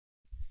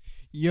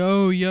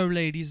Yo,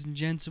 ladies and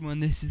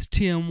gentlemen, this is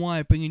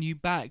TMY bringing you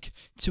back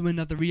to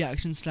another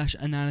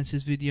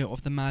reaction/analysis video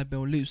of the Mad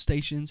Bill loop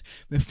stations.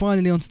 We're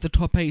finally onto the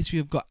top 8, so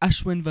we've got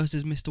Ashwin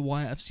versus Mr.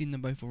 Wyatt. I've seen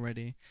them both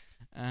already,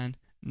 and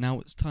now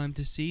it's time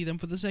to see them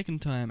for the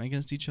second time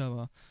against each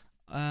other.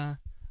 I'm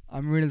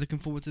really looking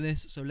forward to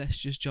this, so let's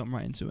just jump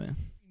right into it.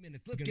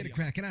 Let's get it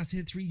cracking. I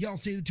say the 3, y'all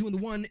say the 2 and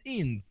the 1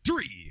 in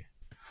 3.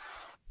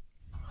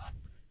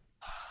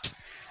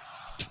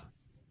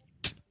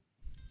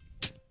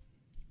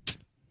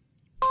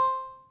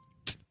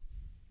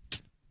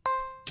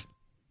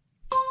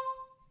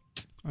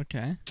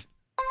 Okay.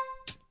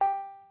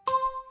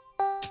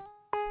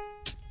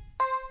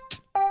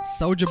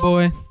 Soldier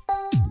Boy.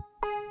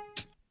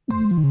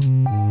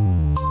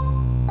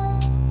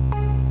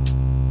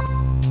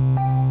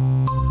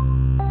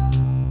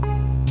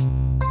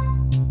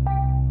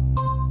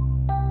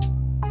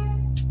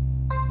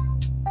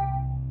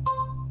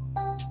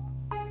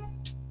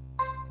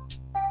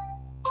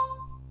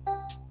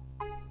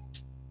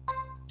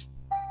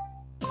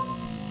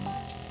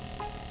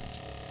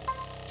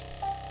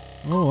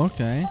 Oh,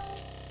 okay.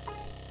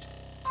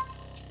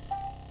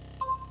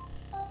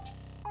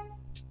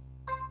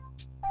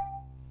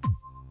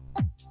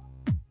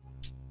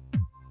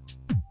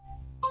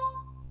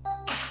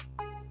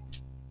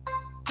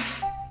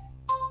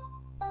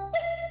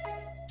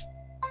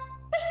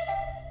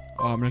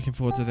 Oh, I'm looking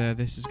forward to where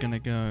this is gonna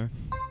go.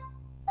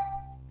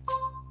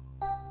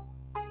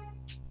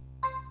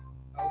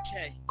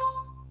 Okay.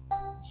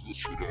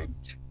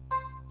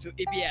 To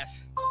EBF.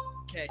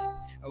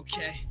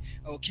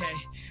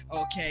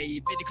 Ok,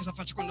 vedi cosa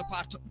faccio quando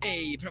parto?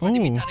 Ehi, prova ad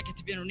imitare che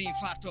ti viene un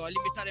infarto.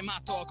 Limitare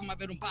matto, come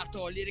avere un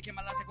parto. Liriche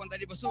malate quando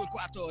arrivo sul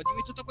quarto.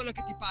 Dimmi tutto quello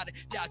che ti pare,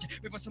 piace.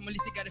 Poi possiamo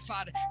litigare e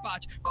fare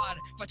pace, pare.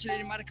 Facile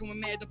rimare come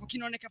me, dopo chi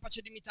non è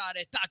capace di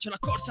imitare. Taccio la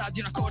corsa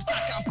di una corsa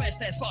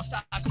campestre.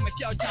 Esposta come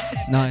pioggia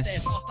tempeste.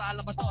 Sposta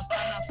la batosta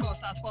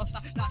nascosta,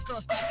 sposta la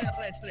crosta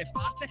terrestre.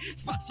 Parte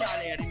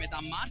spaziale, rime da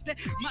Marte.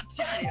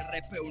 Marziale, il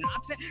rap è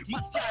un'arte.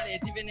 Marziale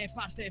diviene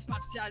parte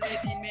parziale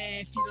di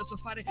me.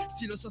 Filosofare,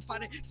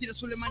 filosofare. Tira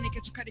sulle mani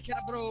che tu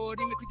caricherai bro.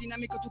 Rime qui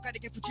dinamico, tu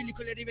carichi fucili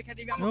con le rive che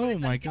arriviamo. Oh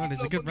my god,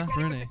 it's a good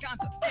rapper, isn't it?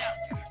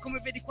 Come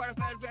vedi qua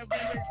per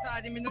verità,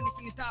 rime non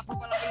infinità,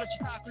 prova la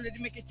velocità con le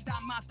rime che ti dà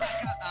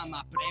mattacca.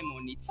 Ma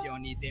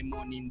premonizioni,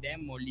 demoni in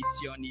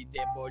demolizioni,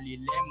 deboli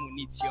le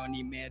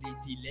munizioni,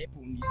 meriti le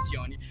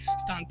punizioni.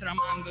 Stan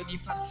tramando di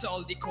far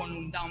soldi con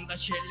un down da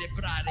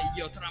celebrare.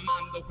 Io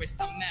tramando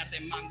questa merda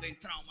e mando in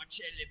trauma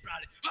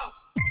celebrare. Oh!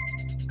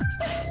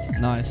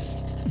 Nice.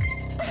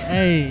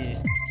 Hey.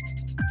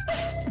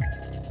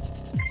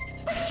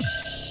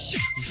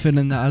 I'm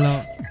feeling that a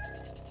lot.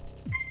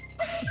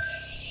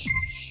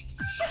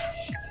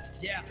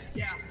 Yeah.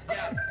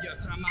 Io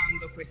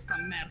tramando questa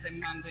merda e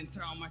mando in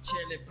trauma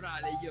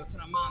cerebrale. Io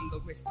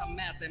tramando questa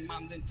merda e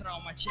mando in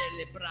trauma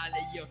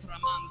cerebrale. Io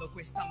tramando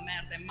questa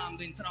merda e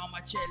mando in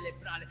trauma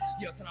cerebrale.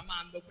 Io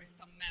tramando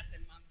questa merda e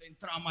mando in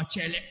trauma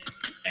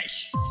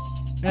cerebrale.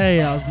 Hey,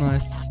 that was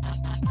nice.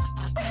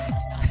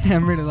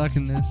 I'm really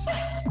liking this.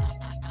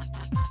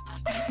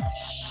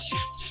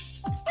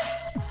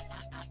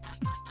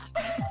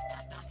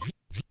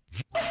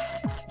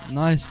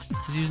 Nice.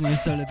 He's using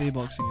his solo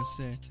beatboxing, it's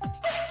sick.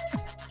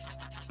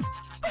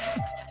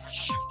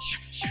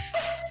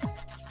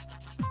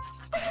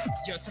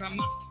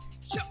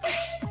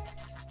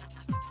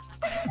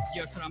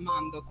 Io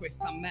tramando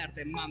questa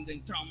merda e mando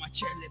in trauma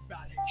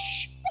cerebrale.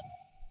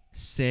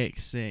 Sick.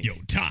 Yo,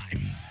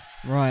 time.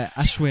 Right,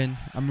 Ashwin.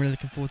 I'm really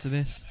looking forward to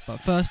this.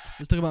 But first,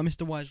 let's talk about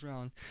Mr. Y's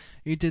round.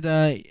 He did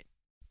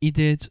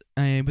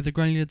with the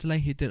granular delay,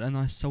 he did a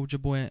nice Soldier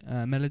Boy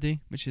melody,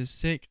 which is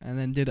sick, and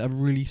then did a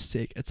really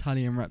sick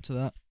Italian rap to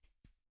that.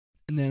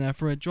 And then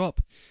for a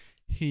drop,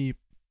 he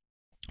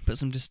put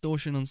some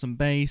distortion on some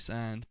bass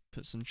and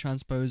put some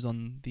transpose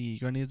on the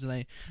granular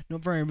delay.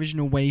 Not very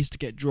original ways to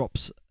get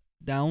drops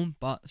down,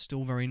 but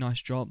still very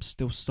nice drops,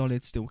 still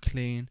solid, still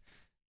clean,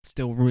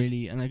 still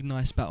really a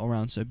nice battle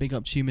round. So big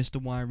up to you,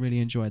 Mr. Y. I really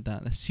enjoyed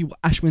that. Let's see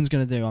what Ashwin's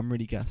gonna do. I'm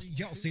really gassed.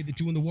 Y'all say the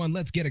 2 and the 1.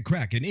 Let's get it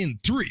cracking in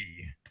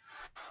 3.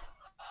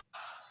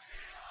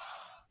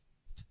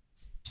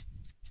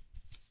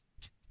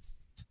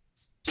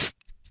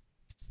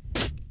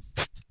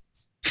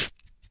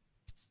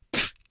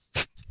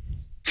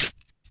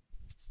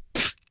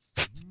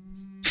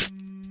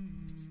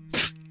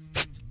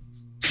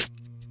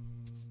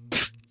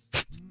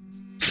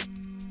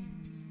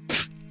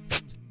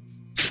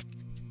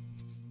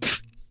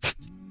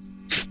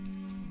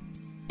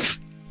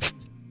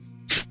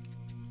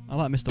 I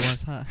like Mr.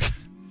 Y's hat.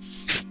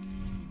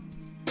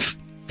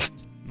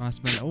 Nice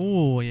melody.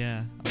 Oh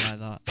yeah, I like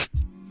that.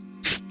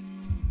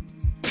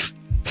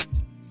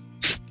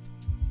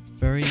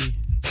 Very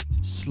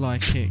sly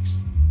kicks.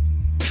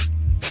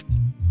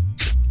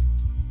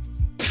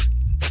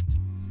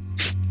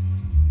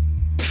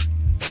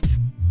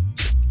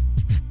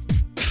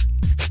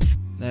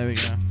 There we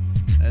go.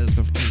 There's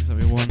the kicks that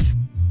we want.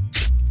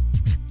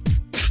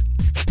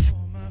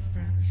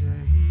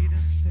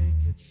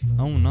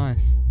 Oh,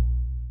 nice.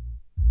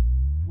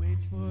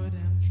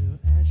 to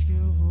ask you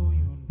who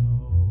you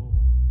know.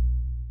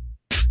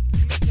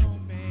 Please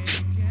don't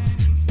make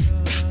any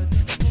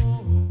sudden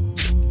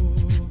moves.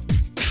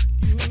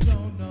 You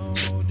don't know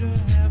the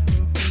half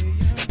of me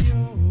and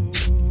you.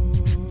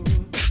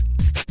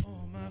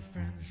 All my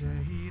friends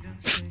are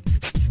heathens, take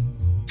it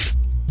slow.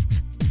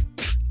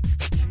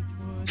 Wait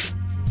for them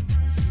to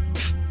ask you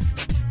who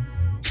you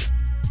know.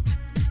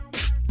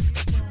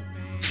 Please don't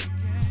make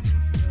any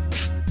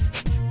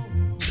sudden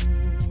moves.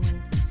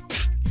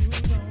 You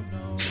don't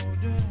know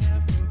the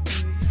half of me and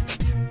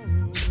you.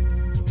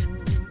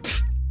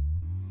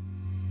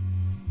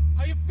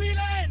 How you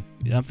feeling?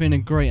 Yeah, I'm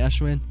feeling great,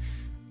 Ashwin.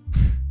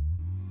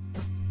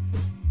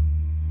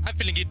 I'm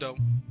feeling it though.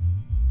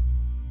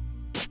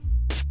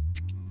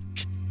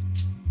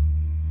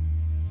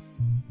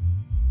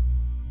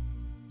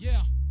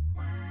 Yeah.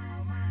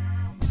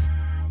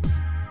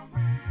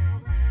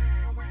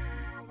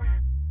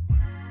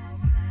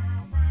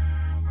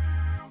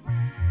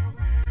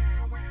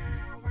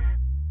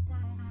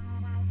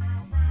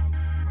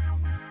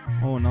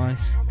 Oh,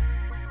 nice.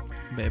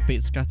 Bit of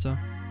beat scatter.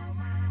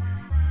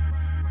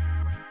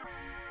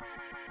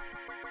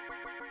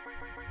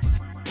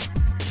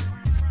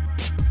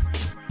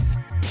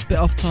 Bit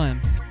off time,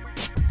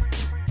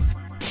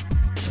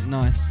 but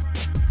nice.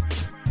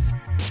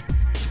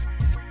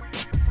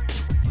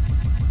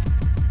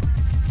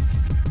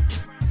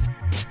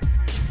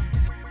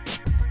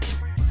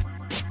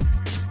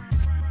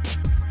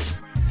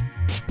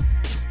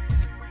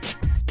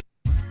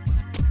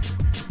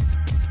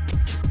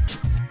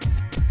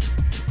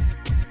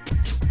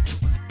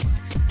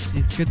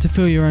 It's good to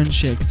feel your own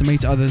shit because it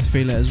makes others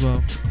feel it as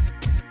well.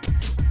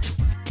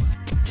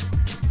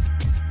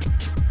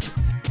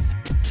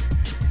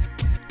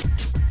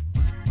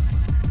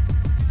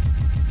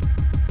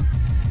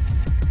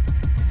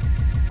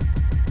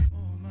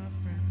 All my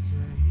friends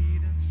are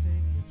heathens,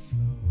 take it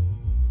slow.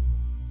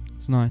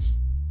 It's nice.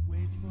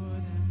 Wait for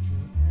them to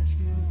ask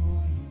you who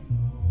you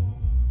know.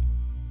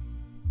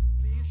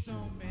 Please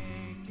don't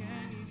make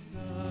any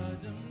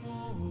sudden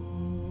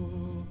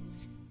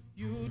moves.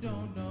 You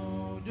don't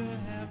know the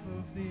half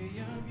of the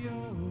abuse.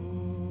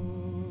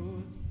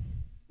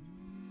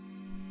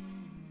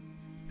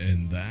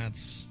 And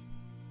that's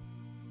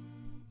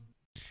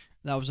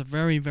That was a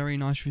very, very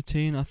nice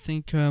routine. I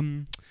think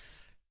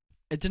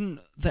it didn't.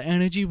 The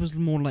energy was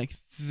more like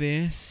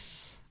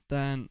this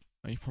than.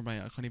 Oh, you probably.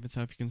 I can't even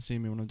tell if you can see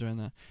me when I'm doing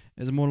that.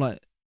 It's more like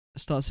it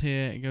starts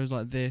here, it goes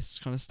like this,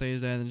 kind of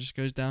stays there, then just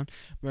goes down.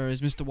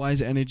 Whereas Mr.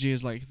 Y's energy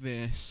is like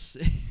this.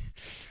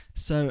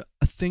 So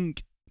I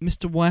think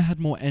Mr. Y had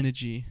more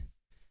energy,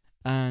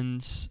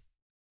 and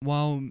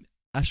while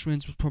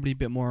Ashwin's was probably a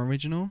bit more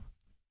original.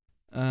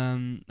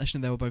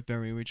 Actually, they were both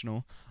very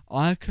original.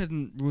 I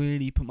couldn't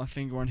really put my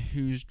finger on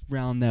whose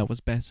round there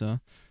was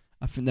better.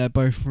 I think they're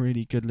both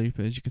really good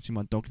loopers. You can see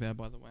my dog there,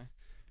 by the way.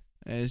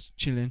 It's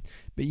chilling.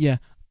 But yeah,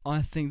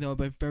 I think they were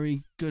both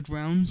very good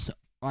rounds.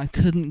 I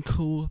couldn't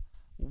call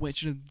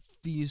which of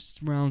these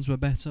rounds were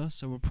better,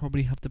 so we'll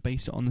probably have to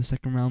base it on the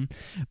second round.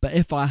 But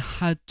if I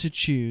had to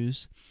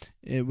choose,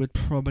 it would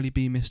probably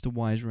be Mr.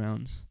 Y's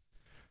rounds.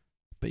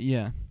 But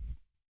yeah.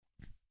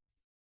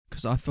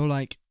 Because I feel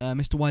like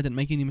Mr. Y didn't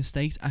make any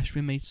mistakes.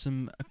 Ashwin made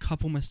a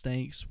couple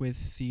mistakes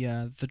with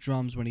the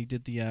drums when he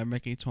did the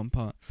reggaeton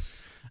part,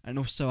 and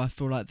also I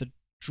feel like the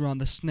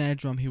snare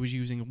drum he was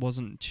using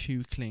wasn't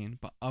too clean.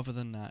 But other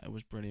than that, it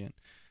was brilliant.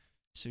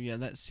 So yeah,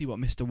 let's see what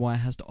Mr. Y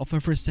has to offer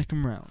for his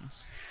second round.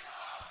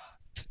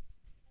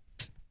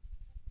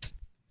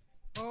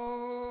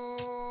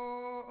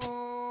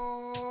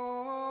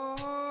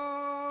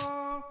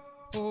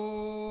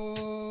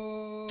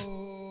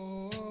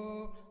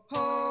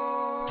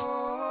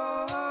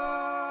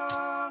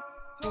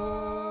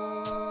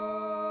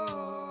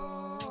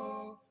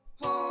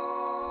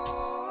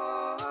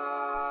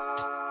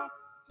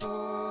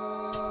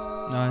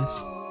 Nice.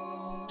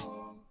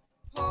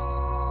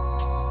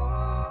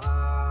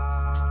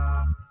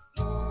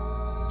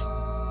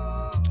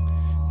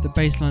 The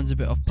bass line's a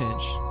bit off pitch.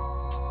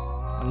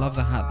 I love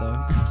the hat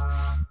though.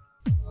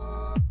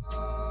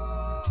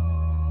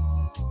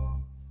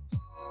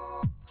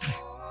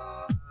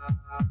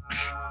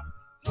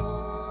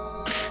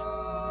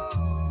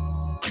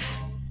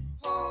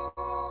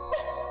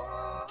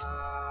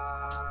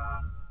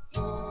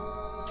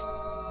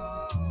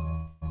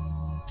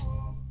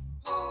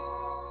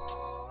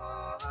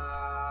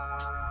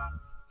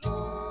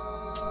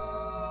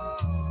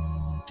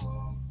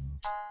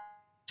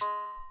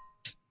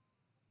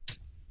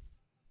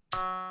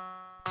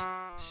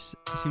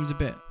 Seems a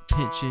bit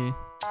pitchy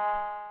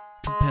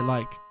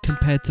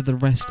compared to the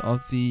rest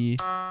of the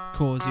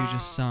chords you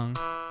just sung.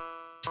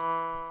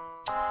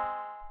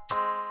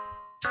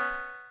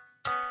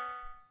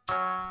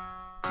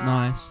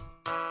 Nice.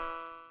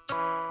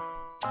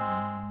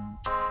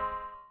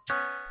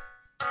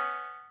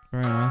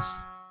 Very nice.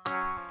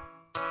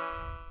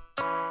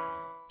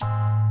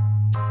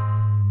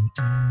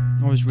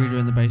 I was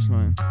redoing the bass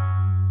line.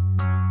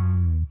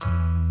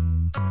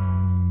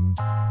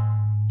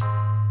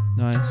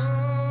 Nice.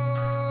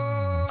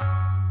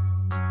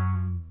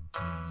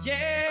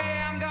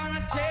 Yeah, I'm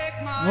gonna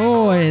take my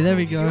Oh, hey, there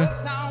we go.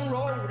 Town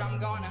road. I'm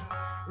gonna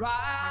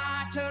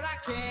ride till I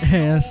can't.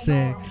 Yeah, that's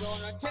sick. I'm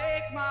gonna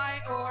take my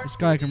horse This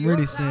guy to can your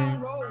really town sing.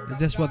 road. Is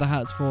this what the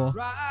hat's for?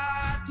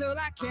 Ride till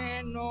I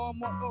can't no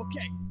more.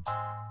 Okay.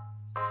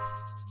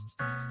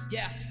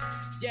 Yeah,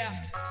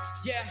 yeah,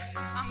 yeah.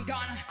 I'm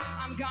gonna take,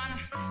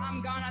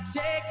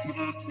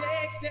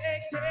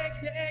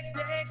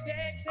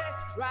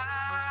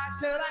 ride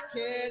till I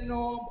can't no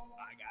more.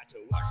 I got to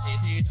watch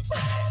it in the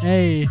back.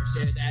 Hey,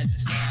 Shit at the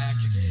back.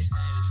 That is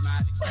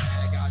my I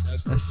got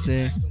the let's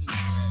see.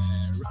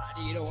 ride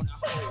it on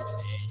a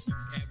horse. You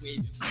can't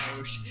wait the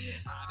push.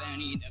 I've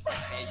been in the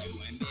fight. You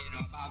ain't been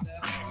about the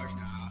horse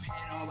now.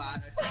 Ain't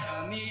nobody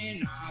tell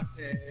me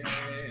nothing.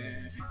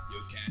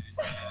 You can't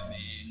tell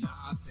me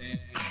nothing.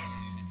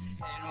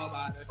 Ain't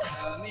nobody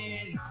tell me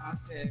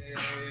nothing.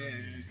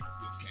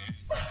 You can't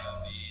tell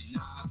me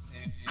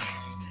nothing.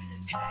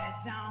 Head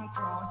down,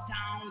 cross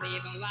town,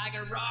 living like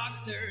a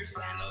rockster.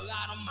 Spend a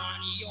lot of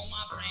money on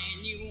my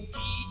brand new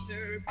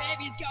guitar.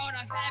 Baby's got a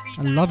heavy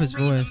I love his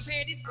voice.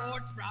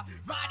 Sports bra.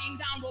 Riding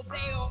down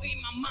Rodeo in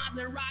my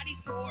Maserati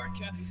sport.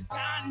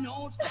 God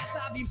knows that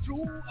I've been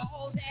through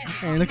all that.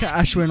 Hey, look at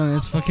Ashwin on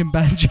his fucking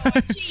banjo.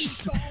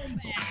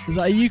 Is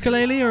that a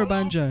ukulele or a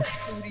banjo?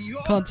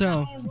 Can't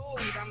tell.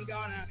 I'm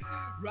gonna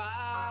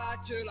ride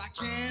till I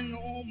can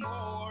no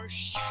more.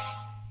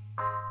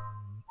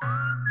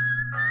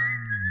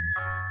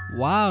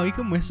 Wow, he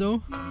can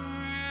whistle.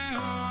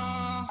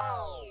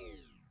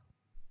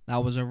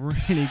 That was a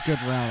really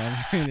good round.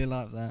 I really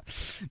like that.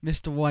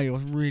 Mr. Y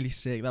was really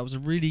sick. That was a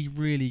really,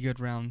 really good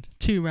round.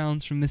 2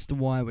 rounds from Mr.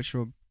 Y, which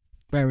were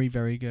very,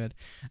 very good.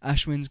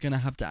 Ashwin's going to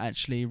have to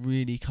actually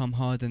really come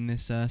hard in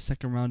this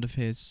second round of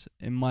his,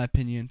 in my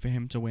opinion, for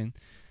him to win.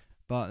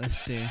 But let's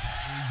see.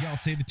 Y'all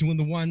say the 2 and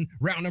the 1.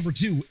 Round number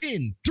 2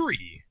 in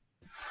 3.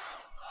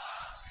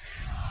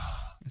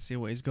 Let's see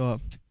what he's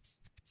got.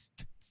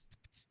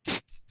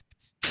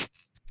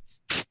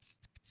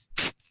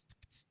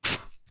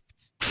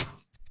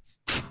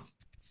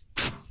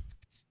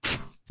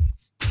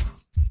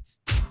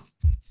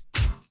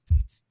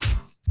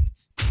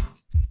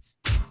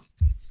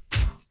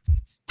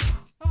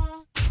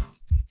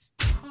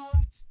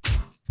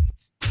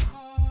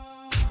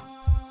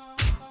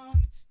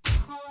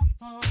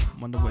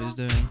 Wonder what he's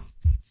doing.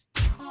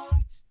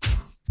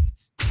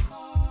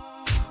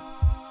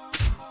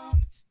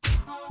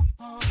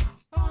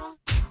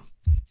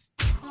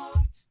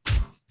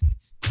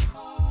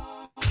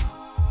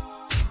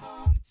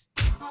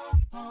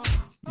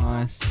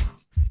 Nice.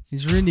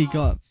 He's really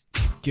got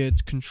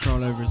good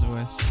control over his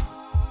voice.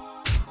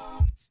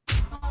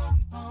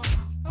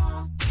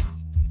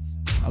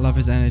 I love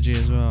his energy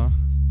as well.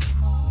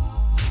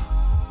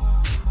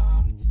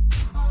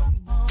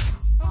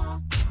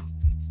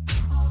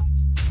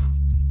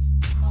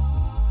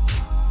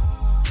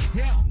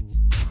 Yeah.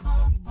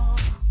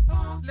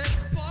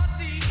 Let's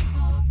party.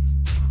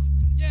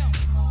 Yeah.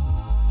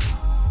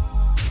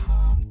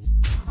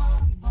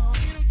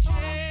 Ain't no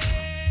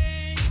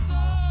chains on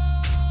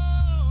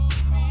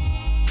me.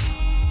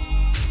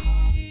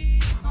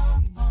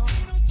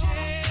 Ain't no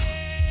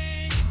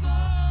chains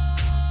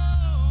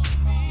on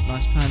me.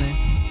 Nice panning.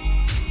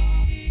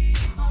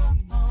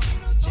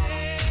 Ain't no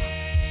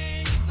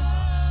chains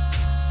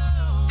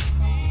on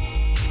me.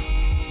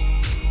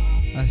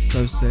 That's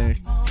so sick.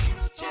 Ain't no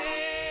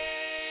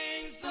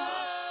chains on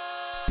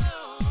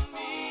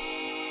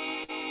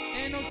me.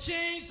 Ain't no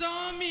chains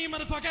on me,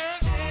 motherfucker.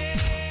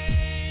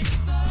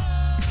 Chains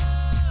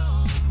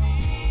on me.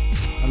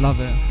 I love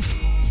it.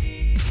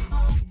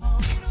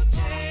 Ain't no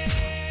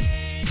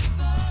chains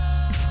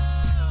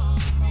on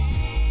me.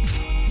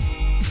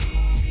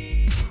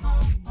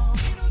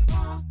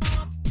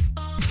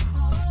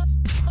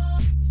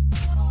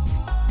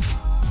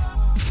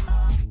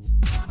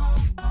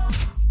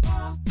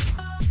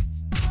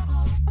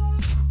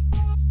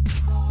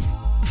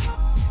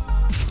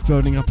 It's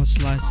building up a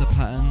slicer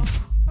pattern.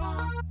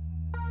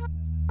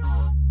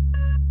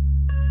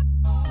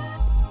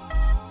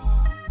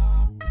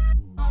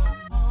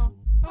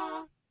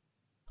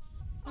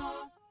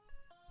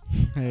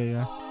 There you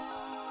go.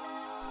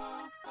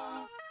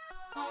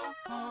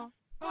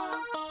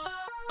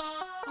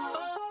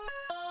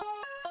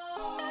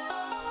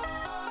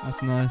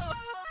 That's nice.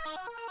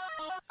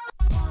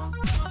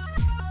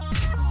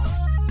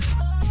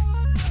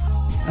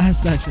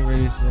 That's actually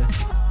really sick.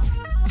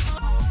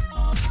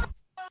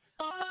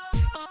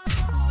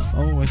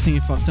 Oh, I think he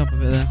fucked up a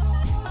bit there.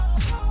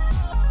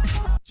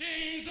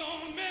 Chains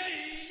on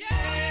me.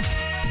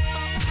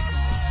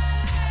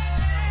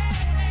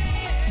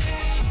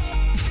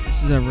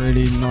 This is a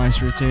really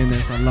nice routine,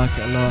 this. I like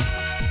it a lot.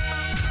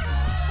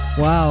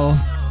 Wow.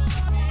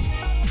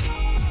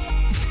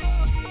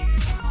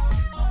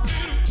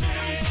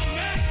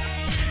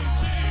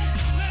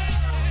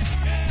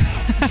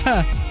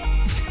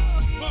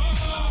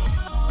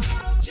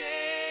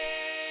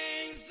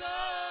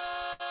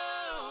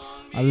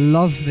 I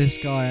love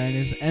this guy and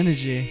his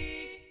energy.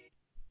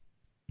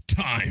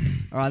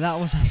 Time. Alright, that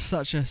was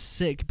such a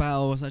sick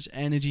battle, such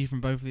energy from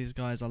both of these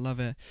guys. I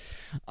love it.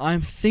 I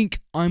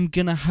think I'm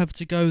gonna have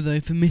to go though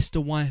for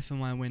Mr. Y for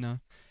my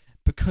winner,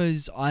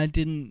 because I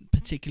didn't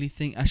particularly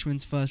think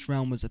Ashwin's first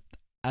round was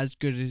as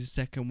good as his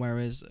second,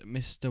 whereas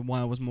Mr.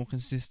 Y was more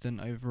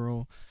consistent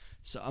overall.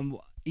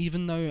 So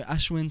even though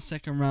Ashwin's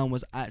second round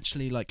was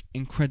actually like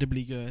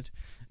incredibly good,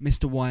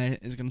 Mr. Y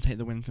is gonna take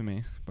the win for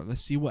me. But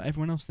let's see what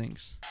everyone else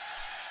thinks.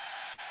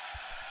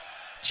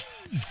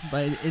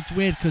 But it's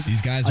weird because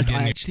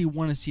I actually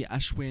want to see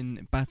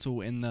Ashwin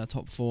battle in the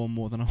top 4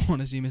 more than I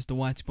want to see Mr.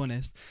 Y, to be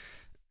honest.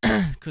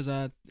 Because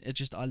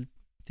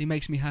he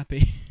makes me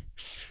happy.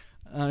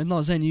 I'm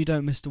not saying you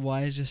don't, Mr.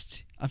 Y. It's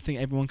just I think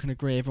everyone can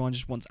agree. Everyone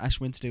just wants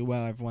Ashwin to do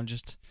well. Everyone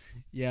just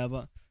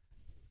but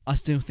I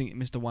still think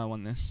Mr. Y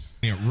won this.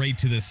 Yeah, right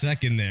to the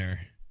second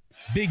there.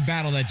 Big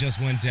battle that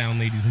just went down,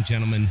 ladies and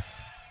gentlemen.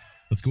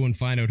 Let's go and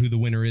find out who the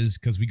winner is,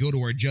 because we go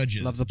to our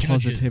judges. Love the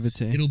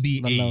positivity. It'll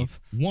be the a love.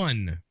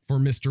 1 for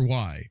Mr.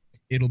 Y.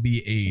 It'll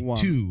be a 1.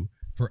 2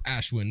 for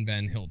Ashwin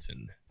Van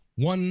Hilton.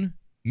 1,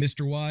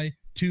 Mr. Y.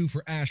 2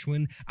 for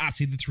Ashwin. I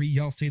say the 3,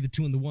 y'all say the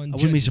 2 and the 1. I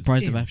wouldn't be Judges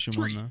surprised if in Ashwin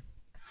 3. won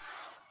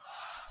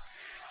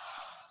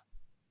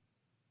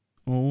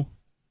though.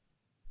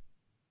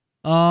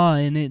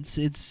 And it's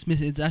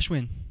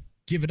Ashwin.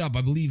 Give it up.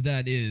 I believe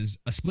that is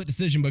a split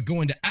decision, but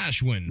going to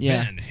Ashwin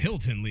Van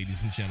Hilton,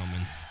 ladies and gentlemen.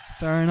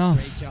 Fair enough.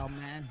 Great job,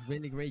 man.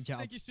 Really great job.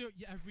 Thank you so.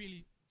 Yeah,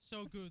 really,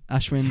 so good.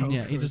 Ashwin, So he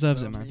good,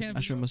 deserves so it, man. good.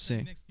 Ashwin must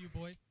see. Next to you,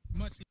 boy.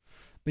 Much.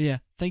 But yeah,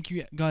 thank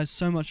you guys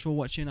so much for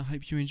watching. I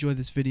hope you enjoyed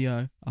this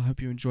video. I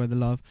hope you enjoy the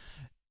love.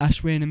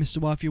 Ashwin and Mr.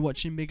 Y, if you're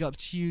watching, big up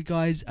to you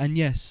guys. And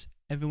yes,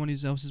 everyone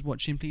who else is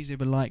watching, please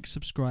leave a like,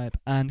 subscribe,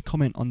 and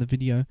comment on the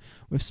video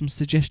with some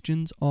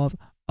suggestions of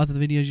other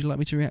videos you'd like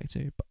me to react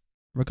to. But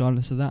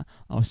regardless of that,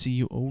 I'll see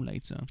you all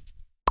later.